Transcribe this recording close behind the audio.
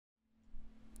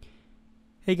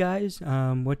Hey guys,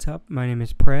 what's up? My name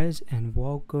is Prez, and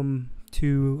welcome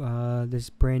to this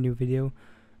brand new video.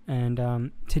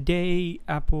 And today,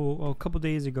 a couple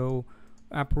days ago,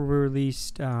 Apple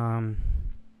released OS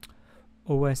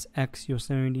X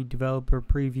Yosemite Developer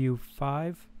Preview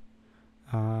 5.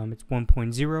 It's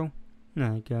 1.0,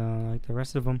 like the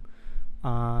rest of them.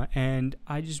 And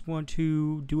I just want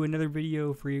to do another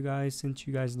video for you guys since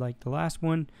you guys liked the last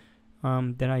one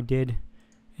that I did.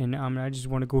 And I just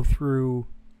want to go through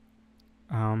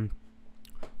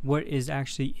what is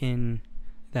actually in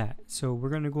that. So we're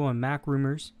going to go on Mac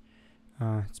Rumors.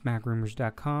 It's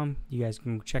macrumors.com. You guys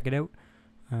can check it out.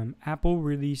 Apple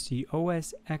released the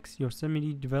OS X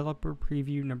Yosemite Developer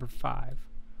Preview number 5.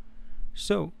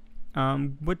 So,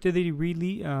 what did they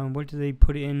what did they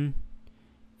put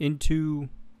into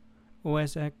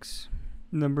OS X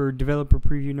Developer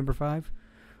Preview number 5?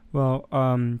 Well,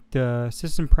 the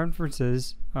system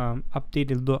preferences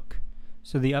updated look.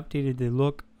 So they updated the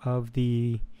look of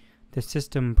the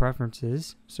system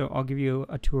preferences. So I'll give you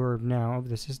a tour now of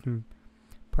the system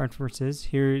preferences.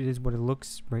 Here it is what it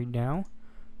looks right now.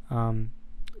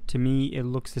 To me, it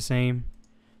looks the same,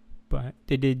 but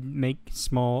they did make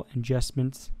small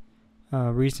adjustments.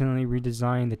 Recently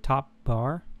redesigned the top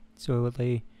bar. So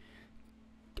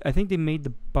I think they made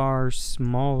the bar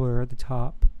smaller at the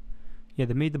top. Yeah,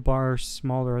 they made the bar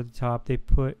smaller at the top. They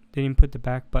didn't put the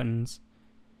back buttons.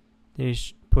 They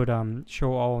put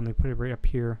show all, and they put it right up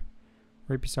here,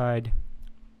 right beside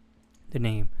the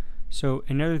name. So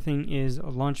another thing is a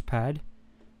Launchpad.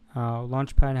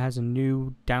 Launchpad has a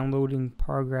new downloading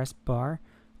progress bar.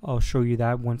 I'll show you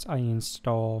that once I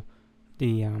install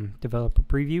the developer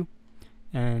preview.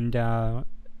 And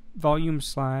volume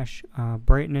 /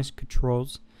 brightness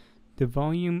controls. The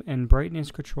volume and brightness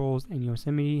controls in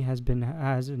Yosemite has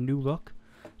a new look.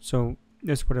 So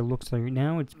that's what it looks like right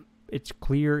now. It's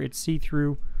clear, it's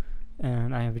see-through,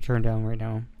 and I have it turned down right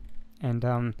now. And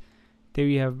there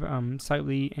you have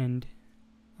slightly and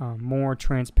more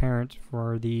transparent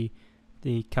for the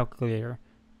calculator.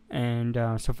 And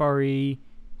Safari,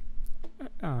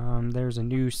 there's a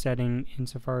new setting in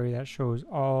Safari that shows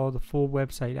all the full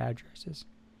website addresses.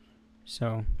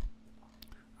 So,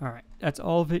 all right, that's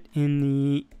all of it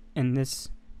in this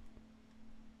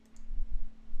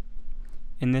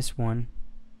one.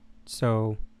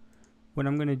 So what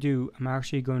I'm going to do, I'm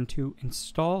actually going to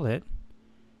install it,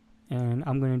 and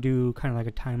I'm going to do kind of like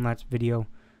a time-lapse video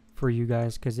for you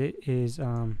guys, because it is,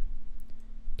 don't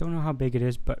know how big it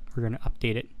is, but we're going to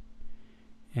update it.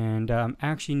 And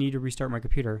actually need to restart my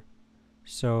computer.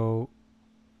 So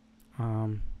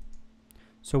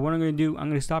what I'm going to do, I'm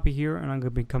going to stop it here, and I'm going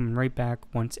to be coming right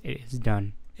back once it is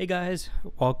done. Hey guys,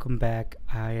 welcome back.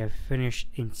 I have finished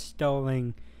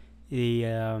installing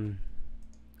the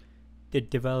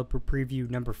developer preview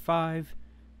number 5,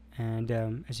 and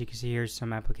as you can see here,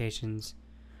 some applications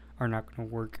are not going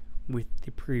to work with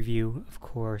the preview, of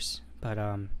course, but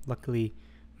luckily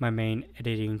my main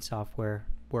editing software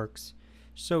works.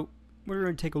 So we're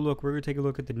going to take a look. We're going to take a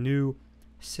look at the new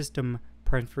system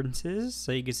preferences.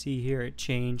 So you can see here it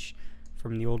changed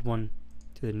from the old one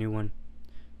to the new one,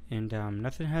 and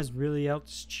nothing has really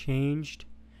else changed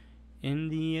in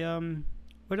the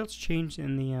what else changed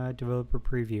in the developer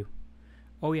preview?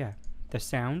 Oh yeah, the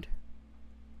sound.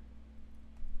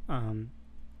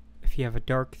 If you have a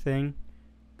dark thing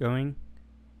going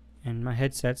and my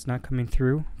headset's not coming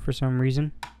through for some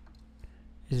reason,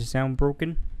 is the sound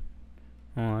broken?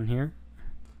 Hold on here.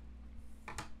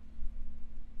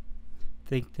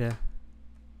 I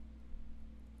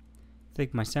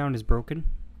think my sound is broken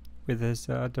with this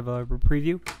developer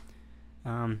preview.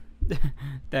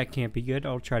 That can't be good.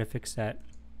 I'll try to fix that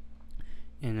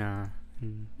in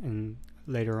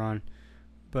later on.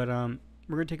 But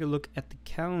we're gonna take a look at the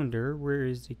calendar. Where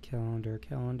is the calendar?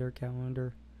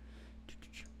 Calendar.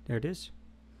 There it is.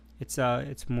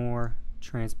 It's more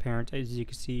transparent. As you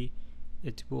can see,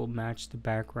 it will match the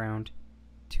background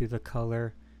to the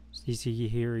color. So you see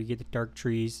here, you get the dark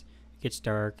trees, it gets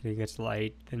dark, and it gets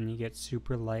light, then you get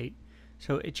super light.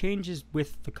 So it changes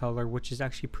with the color, which is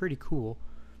actually pretty cool.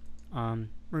 We're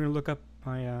gonna look up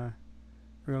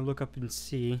and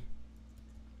see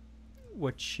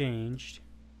what changed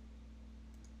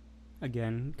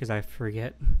again, because I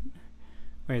forget.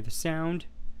 Wait, the sound.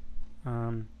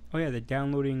 Oh yeah, the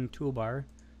downloading toolbar.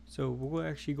 So we'll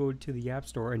actually go to the App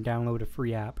Store and download a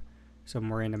free app,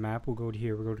 some random app. We'll go to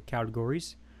here. We'll go to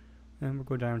categories, and we'll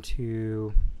go down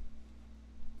to,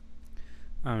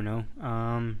 I don't know,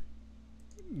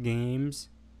 games.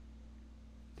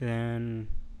 Then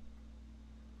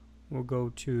we'll go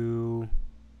to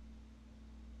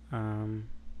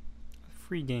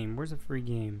free game. Where's a free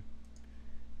game?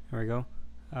 There we go.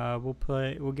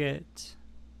 We'll get,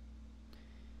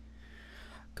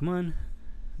 come on,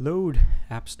 load,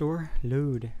 App Store,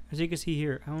 load. As you can see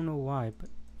here, I don't know why, but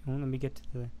it won't let me get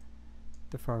to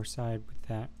the far side with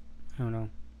that. I don't know.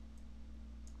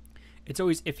 It's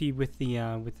always iffy with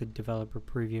the developer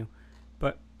preview,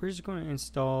 but we're just going to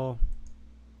install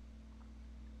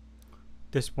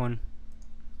this one.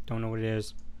 Don't know what it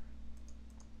is.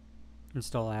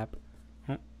 Install app.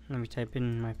 Oh, let me type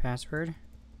in my password.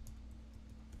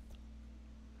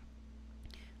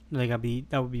 Like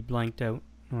that would be blanked out,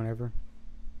 whatever.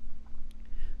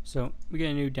 So we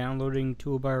get a new downloading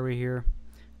toolbar right here.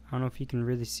 I don't know if you can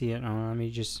really see it. Let me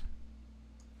just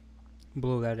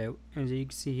blow that out. As you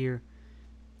can see here,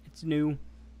 it's new.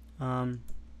 I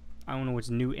don't know what's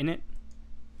new in it,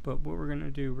 but what we're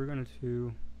gonna do, we're gonna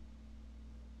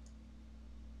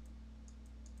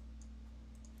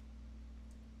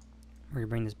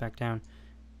bring this back down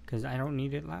because I don't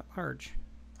need it that large.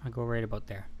 I'll go right about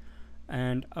there.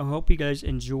 And I hope you guys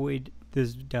enjoyed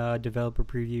this developer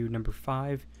preview number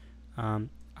 5. I'll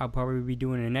probably be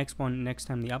doing the next one next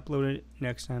time they upload it.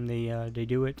 Next time they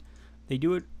do it. They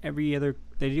do it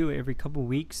every couple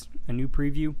weeks, a new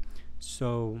preview.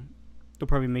 So they'll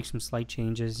probably make some slight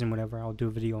changes and whatever. I'll do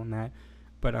a video on that.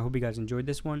 But I hope you guys enjoyed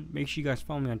this one. Make sure you guys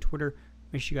follow me on Twitter.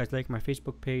 Make sure you guys like my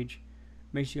Facebook page.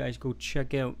 Make sure you guys go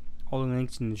check out all the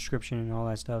links in the description and all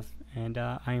that stuff. And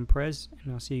I am Prez,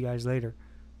 and I'll see you guys later.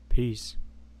 Peace.